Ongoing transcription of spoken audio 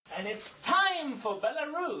And it's time for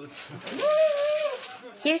Belarus!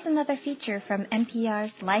 Here's another feature from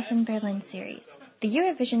NPR's Life in Berlin series. The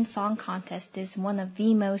Eurovision Song Contest is one of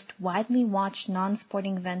the most widely watched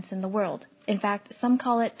non-sporting events in the world. In fact, some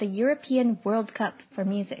call it the European World Cup for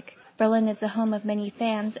music. Berlin is the home of many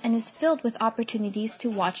fans and is filled with opportunities to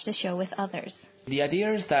watch the show with others. The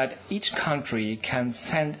idea is that each country can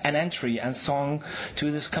send an entry and song to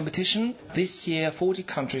this competition. This year, 40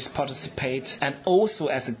 countries participate, and also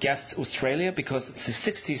as a guest Australia, because it's the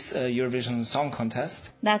 60th Eurovision Song Contest.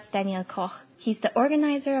 That's Daniel Koch. He's the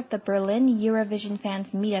organizer of the Berlin Eurovision Fans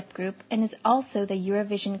Meetup Group and is also the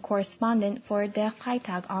Eurovision correspondent for Der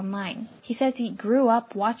Freitag Online. He says he grew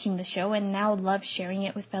up watching the show and now loves sharing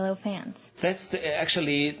it with fellow fans. That's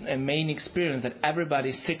actually a main experience, that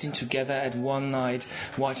everybody's sitting together at one night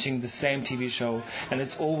watching the same TV show. And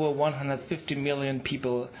it's over 150 million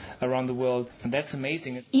people around the world. And that's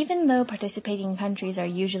amazing. Even though participating countries are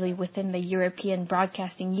usually within the European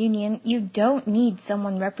Broadcasting Union, you don't need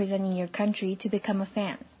someone representing your country to become a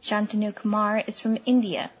fan. Shantanu Kumar is from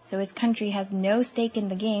India, so his country has no stake in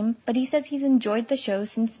the game, but he says he's enjoyed the show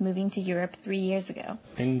since moving to Europe 3 years ago.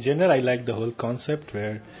 In general, I like the whole concept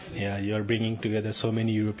where you're bringing together so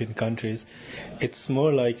many European countries. It's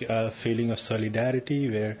more like a feeling of solidarity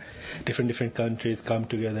where different countries come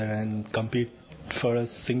together and compete for a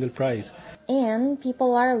single prize. And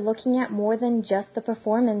people are looking at more than just the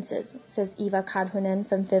performances, says Eva Karhunen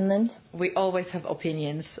from Finland. We always have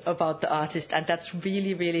opinions about the artist, and that's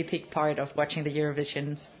really a big part of watching the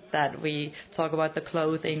Eurovisions, that we talk about the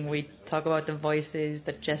clothing, we talk about the voices,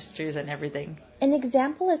 the gestures and everything. An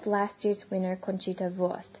example is last year's winner Conchita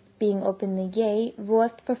Wurst. Being openly gay,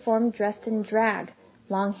 Wurst performed dressed in drag,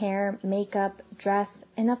 long hair, makeup, dress,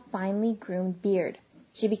 and a finely groomed beard.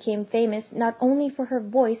 She became famous not only for her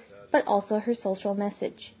voice, but also her social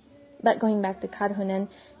message. But going back to Karhunen,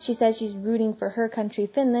 she says she's rooting for her country,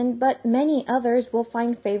 Finland, but many others will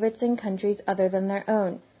find favorites in countries other than their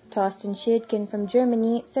own. Torsten Schildkin from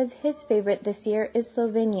Germany says his favorite this year is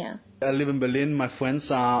Slovenia. I live in Berlin. My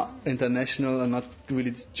friends are international and not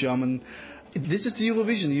really German. This is the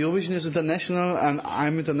Eurovision. Eurovision is international and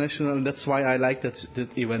I'm international, and that's why I like that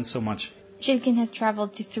event so much. Schildkin has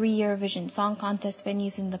traveled to 3 Eurovision Song Contest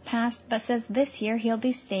venues in the past, but says this year he'll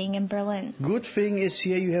be staying in Berlin. Good thing is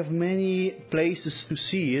here you have many places to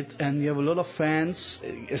see it, and you have a lot of fans,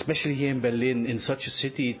 especially here in Berlin. In such a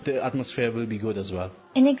city, the atmosphere will be good as well.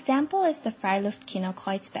 An example is the Freiluftkino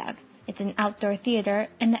Kreuzberg. It's an outdoor theater,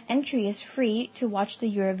 and the entry is free to watch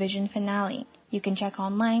the Eurovision finale. You can check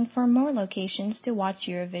online for more locations to watch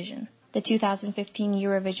Eurovision. The 2015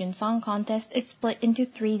 Eurovision Song Contest is split into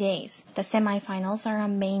 3 days. The semi-finals are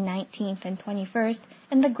on May 19th and 21st,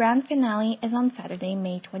 and the grand finale is on Saturday,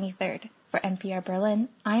 May 23rd. For NPR Berlin,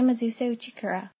 I'm Azusa Uchikura.